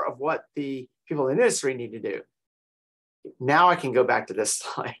 here's more of what the people in the industry need to do. Now I can go back to this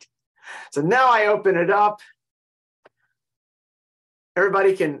slide. So now I open it up.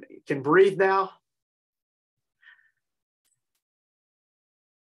 Everybody can breathe now.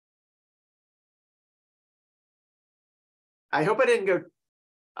 I hope I didn't go,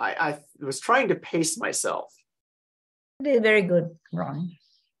 I was trying to pace myself. You did very good, Ron.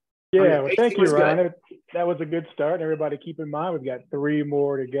 Yeah, well, thank you, Ron. That was a good start. Everybody keep in mind, we've got 3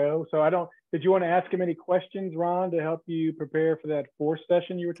 more to go. So did you want to ask him any questions, Ron, to help you prepare for that 4th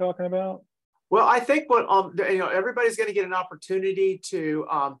session you were talking about? Well, I think what, everybody's going to get an opportunity to,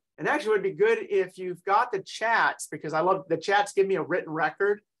 and actually it would be good if you've got the chats, because I love the chats, give me a written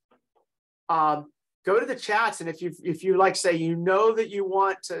record. Go to the chats, and if you like say, that you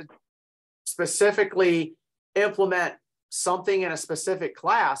want to specifically implement something in a specific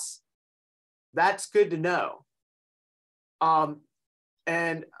class, that's good to know.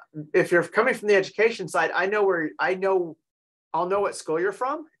 And if you're coming from the education side, I'll know what school you're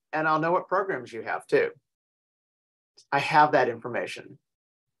from, and I'll know what programs you have too. I have that information.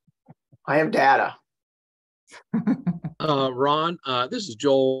 I have data. Ron, this is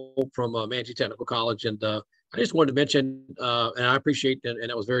Joel from Manatee Technical College, and I just wanted to mention, and I appreciate that, and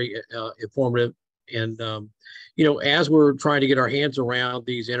that was very informative. And as we're trying to get our hands around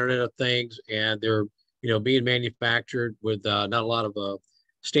these Internet of Things, and they're being manufactured with not a lot of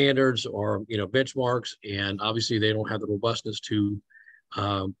standards or benchmarks, and obviously they don't have the robustness to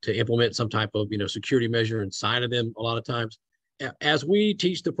implement some type of security measure inside of them a lot of times. As we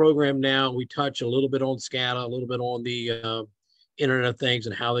teach the program now, we touch a little bit on SCADA, a little bit on the Internet of Things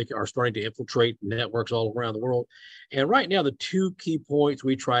and how they are starting to infiltrate networks all around the world. And right now, the 2 key points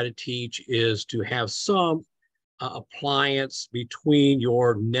we try to teach is to have some appliance between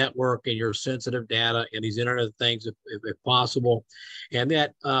your network and your sensitive data and these Internet of Things, if possible. And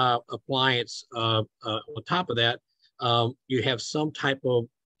that appliance, on top of that, you have some type of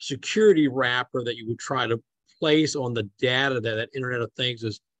security wrapper that you would try to place on the data that Internet of Things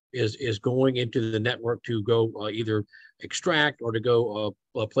is going into the network to go either extract or to go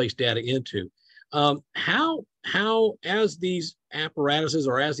place data into. How as these apparatuses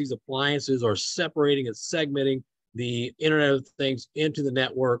or as these appliances are separating and segmenting the Internet of Things into the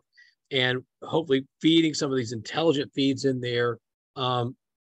network and hopefully feeding some of these intelligent feeds in there,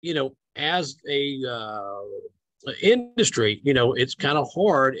 as a industry, it's kind of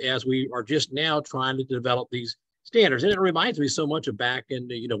hard as we are just now trying to develop these standards. And it reminds me so much of back in,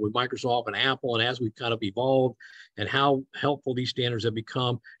 with Microsoft and Apple, and as we've kind of evolved and how helpful these standards have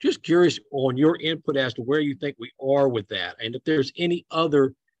become. Just curious on your input as to where you think we are with that. And if there's any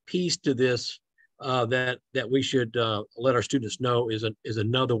other piece to this that we should let our students know is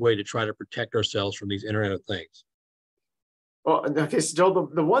another way to try to protect ourselves from these Internet of Things. Well, okay, so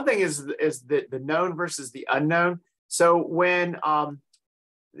Joel, the one thing is the known versus the unknown. So when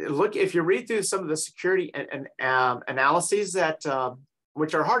if you read through some of the security and analyses that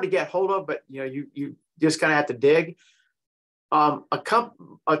which are hard to get hold of, but you just kind of have to dig.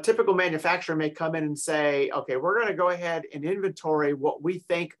 A typical manufacturer may come in and say, okay, we're going to go ahead and inventory what we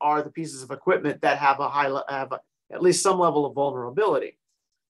think are the pieces of equipment that have at least some level of vulnerability,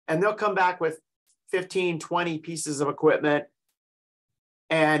 and they'll come back with 15, 20 pieces of equipment.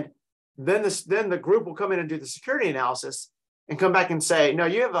 And then the group will come in and do the security analysis and come back and say, no,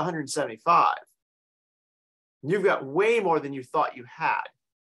 you have 175. You've got way more than you thought you had.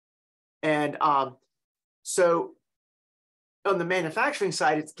 And so on the manufacturing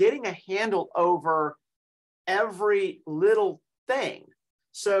side, it's getting a handle over every little thing.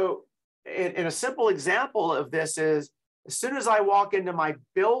 So in a simple example of this is, as soon as I walk into my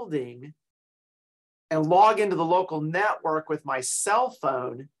building and log into the local network with my cell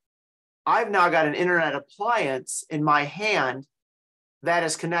phone, I've now got an internet appliance in my hand that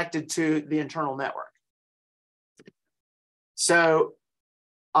is connected to the internal network. So,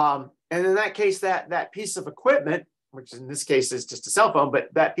 and in that case, that piece of equipment, which in this case is just a cell phone,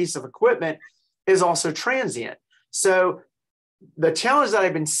 but that piece of equipment is also transient. So the challenge that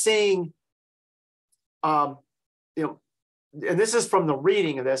I've been seeing, and this is from the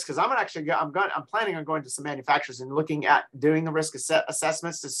reading of this, because I'm planning on going to some manufacturers and looking at doing the risk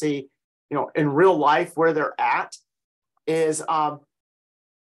assessments to see, in real life where they're at, is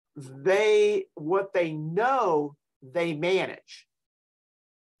what they know, they manage.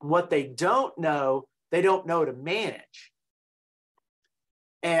 What they don't know to manage.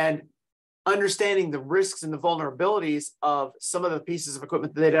 And understanding the risks and the vulnerabilities of some of the pieces of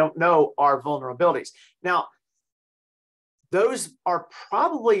equipment that they don't know are vulnerabilities. Now, those are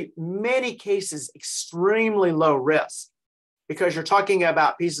probably many cases extremely low risk, because you're talking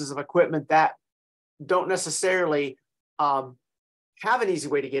about pieces of equipment that don't necessarily have an easy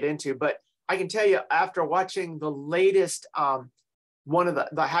way to get into. But I can tell you, after watching the latest one of the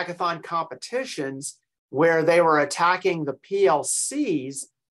hackathon competitions where they were attacking the PLCs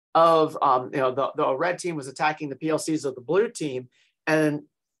of, the red team was attacking the PLCs of the blue team, and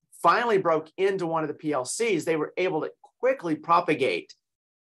finally broke into one of the PLCs, they were able to quickly propagate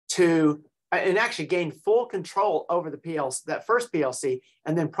to, and actually gain full control over the PLC, that first PLC,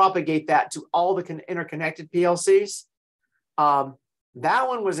 and then propagate that to all the interconnected PLCs. That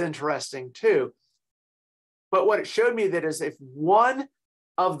one was interesting too. But what it showed me that is, if one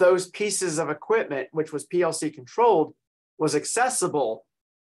of those pieces of equipment, which was PLC controlled, was accessible,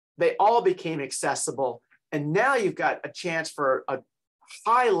 they all became accessible. And now you've got a chance for a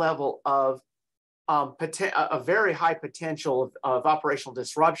high level of a very high potential of operational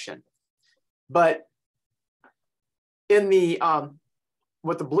disruption. But in the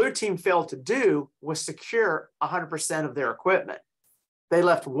what the blue team failed to do was secure 100% of their equipment. They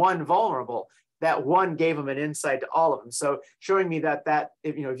left one vulnerable. That one gave them an insight to all of them. So showing me that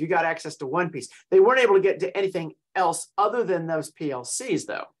if you got access to one piece, they weren't able to get to anything else other than those PLCs,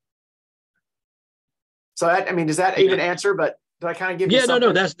 though. So does that even answer? But did I kind of give you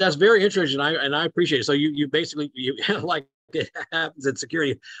something? No, that's very interesting, and I appreciate it. So you basically like it happens in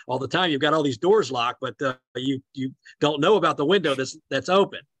security all the time. You've got all these doors locked, but you don't know about the window that's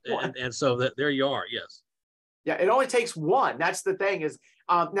open, and so there you are. Yes. Yeah, it only takes one. That's the thing is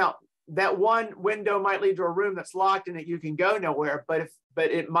now that one window might lead to a room that's locked and that you can go nowhere, but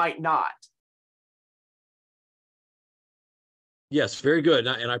it might not. Yes, very good,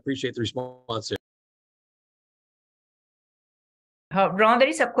 and I appreciate the response there. Ron, there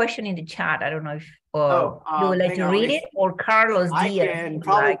is a question in the chat. I don't know if you would like to read it, or Carlos Diaz. I can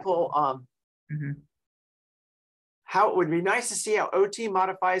probably pull. How it would be nice to see how OT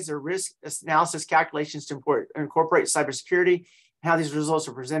modifies their risk analysis calculations to incorporate cybersecurity, and how these results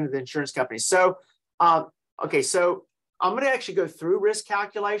are presented to the insurance companies. So, okay, so I'm going to actually go through risk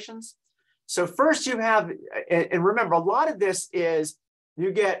calculations. So first you have, and remember, a lot of this is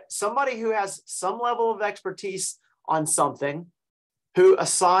you get somebody who has some level of expertise on something, who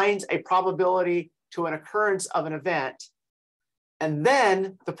assigns a probability to an occurrence of an event, and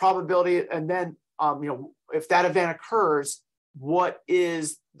then the probability, and then if that event occurs, what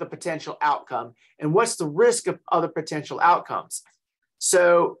is the potential outcome, and what's the risk of other potential outcomes?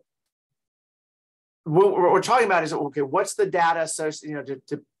 So what we're talking about is, okay, what's the data associated,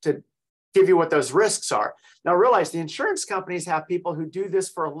 to give you what those risks are. Now realize the insurance companies have people who do this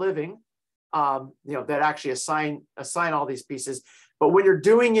for a living, that actually assign all these pieces. But when you're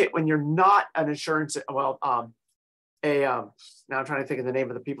doing it, when you're not an insurance, now I'm trying to think of the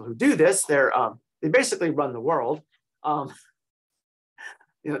name of the people who do this. They basically run the world,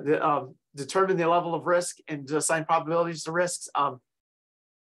 determine the level of risk and assign probabilities to risks.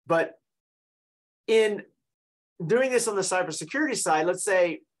 But in doing this on the cybersecurity side, let's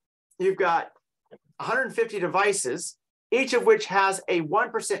say you've got 150 devices, each of which has a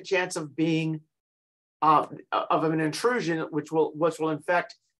 1% chance of being of an intrusion, which will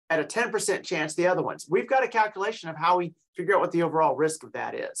infect at a 10% chance the other ones. We've got a calculation of how we figure out what the overall risk of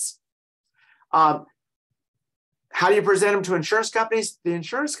that is. How do you present them to insurance companies? The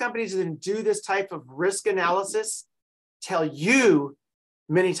insurance companies that do this type of risk analysis tell you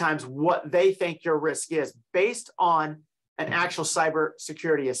many times what they think your risk is based on an actual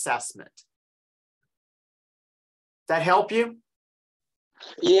cybersecurity assessment. Does that help you?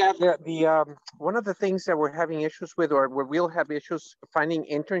 Yeah, one of the things that we're having issues with, or where we'll have issues finding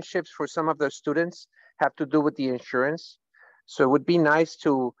internships for some of the students, have to do with the insurance. So it would be nice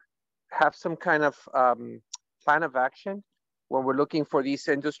to have some kind of plan of action when we're looking for these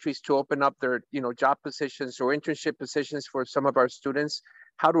industries to open up their, job positions or internship positions for some of our students,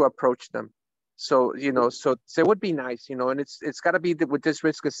 how to approach them. So, so it would be nice, and it's got to be with this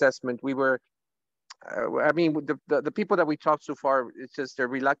risk assessment. We were, the people that we talked so far, it's just they're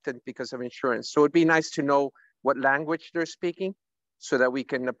reluctant because of insurance. So it'd be nice to know what language they're speaking so that we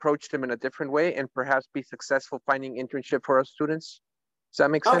can approach them in a different way and perhaps be successful finding internship for our students. Does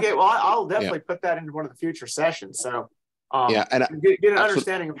that make sense? Okay, well, I'll definitely put that into one of the future sessions. So and get an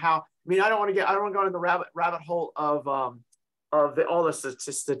understanding of how, I don't want to go into the rabbit hole of all the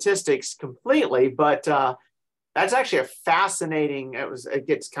statistics completely, but that's actually a fascinating,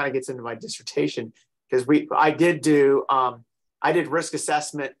 kind of gets into my dissertation, because I did risk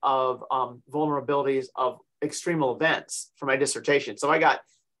assessment of vulnerabilities of extremal events for my dissertation. So I got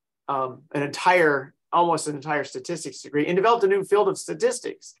almost an entire statistics degree and developed a new field of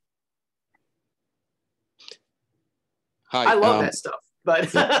statistics. Hi, I love that stuff,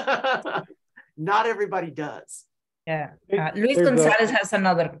 but not everybody does. Yeah, Luis Gonzalez has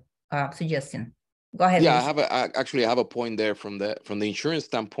another suggestion. Go ahead. Yeah, Luis. I have a point there from the insurance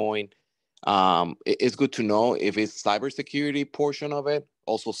standpoint. It's good to know if it's cybersecurity portion of it,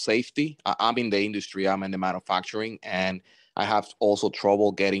 also safety. I'm in the industry, I'm in the manufacturing, and I have also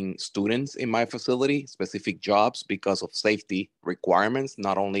trouble getting students in my facility, specific jobs, because of safety requirements,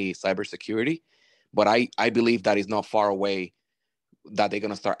 not only cybersecurity, but I believe that is not far away that they're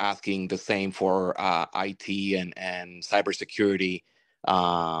going to start asking the same for IT and cybersecurity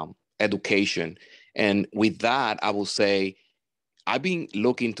education. And with that, I will say, I've been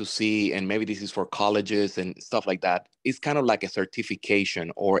looking to see, and maybe this is for colleges and stuff like that, it's kind of like a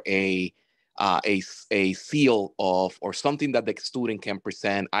certification or a seal of, or something that the student can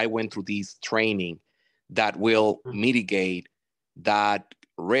present. I went through this training that will mitigate that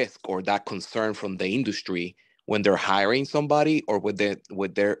risk or that concern from the industry when they're hiring somebody or when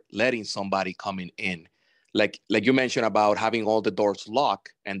they're letting somebody coming in. Like you mentioned about having all the doors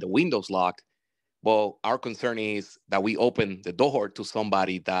locked and the windows locked. Well, our concern is that we open the door to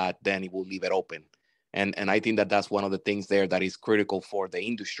somebody that then it will leave it open. And I think that that's one of the things there that is critical for the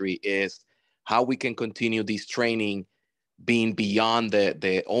industry, is how we can continue this training being beyond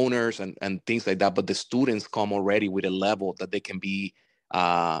the owners and things like that, but the students come already with a level that they can be,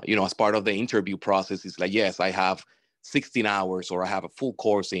 as part of the interview process. It's like, yes, I have 16 hours or I have a full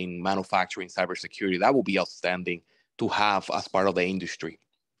course in manufacturing cybersecurity. That will be outstanding to have as part of the industry.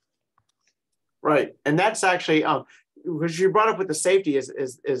 Right. And that's actually, because you brought up with the safety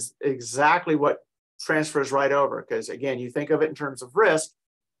is exactly what transfers right over. Because again, you think of it in terms of risk,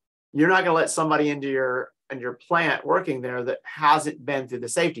 you're not going to let somebody into your plant working there that hasn't been through the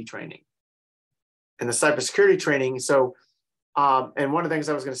safety training and the cybersecurity training. So, and one of the things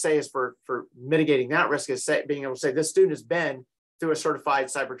I was going to say is for mitigating that risk is being able to say this student has been through a certified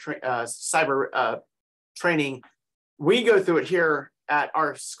cyber training. We go through it here at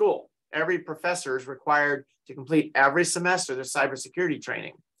our school. Every professor is required to complete every semester the cybersecurity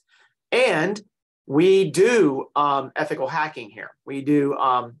training. And we do ethical hacking here. We do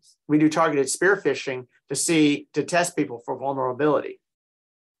targeted spear phishing to test people for vulnerability.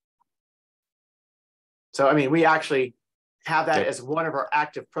 So, I mean, we actually have that as one of our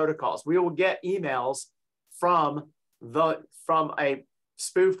active protocols. We will get emails from a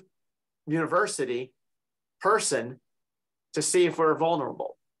spoof university person to see if we're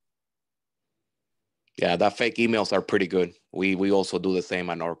vulnerable. Yeah, that fake emails are pretty good. We also do the same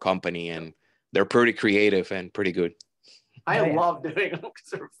at our company, and they're pretty creative and pretty good. I love doing them because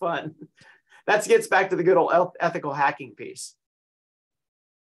they're fun. That gets back to the good old ethical hacking piece.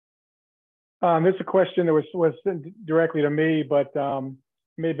 This is a question that was sent directly to me, but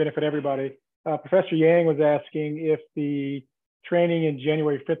may benefit everybody. Professor Yang was asking if the training in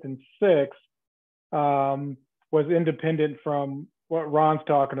January 5th and 6th was independent from what Ron's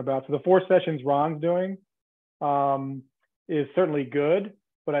talking about. So the 4 sessions Ron's doing is certainly good,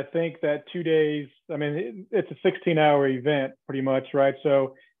 but I think that 2 days, I mean, it's a 16-hour event pretty much, right?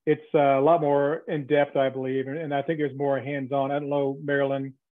 So it's a lot more in depth, I believe, and I think there's more hands-on. I don't know,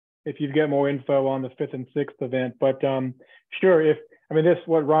 Marilyn, if you've got more info on the 5th and 6th event, but sure,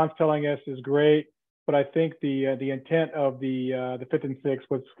 what Ron's telling us is great, but I think the intent of the 5th and 6th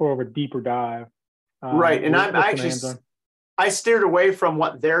was for a deeper dive. Right, and I steered away from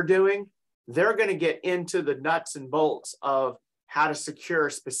what they're doing. They're going to get into the nuts and bolts of how to secure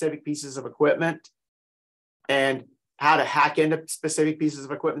specific pieces of equipment and how to hack into specific pieces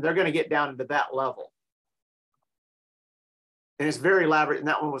of equipment. They're going to get down into that level. And it's very elaborate, and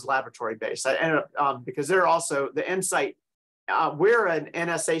that one was laboratory based. I ended up, because they're also the Insight, we're an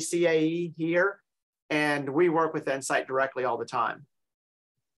NSA CAE here, and we work with Insight directly all the time.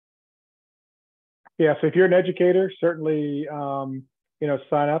 Yeah, so if you're an educator, certainly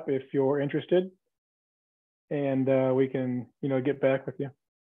sign up if you're interested, and we can get back with you.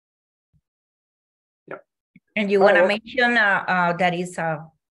 Yep. And you want to mention that is a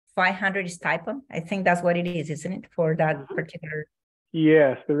 500 stipend? I think that's what it is, isn't it, for that particular?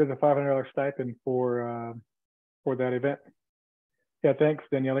 Yes, there is a $500 stipend for that event. Yeah, thanks,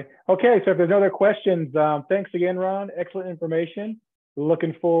 Daniele. Okay, so if there's no other questions, thanks again, Ron. Excellent information.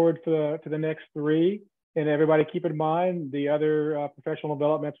 Looking forward to the next 3. And everybody keep in mind the other professional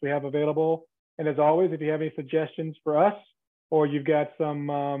developments we have available. And as always, if you have any suggestions for us, or you've got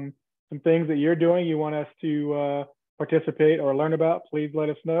some things that you're doing you want us to participate or learn about, please let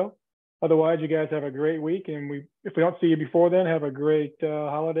us know. Otherwise, you guys have a great week. And if we don't see you before then, have a great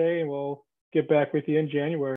holiday, and we'll get back with you in January.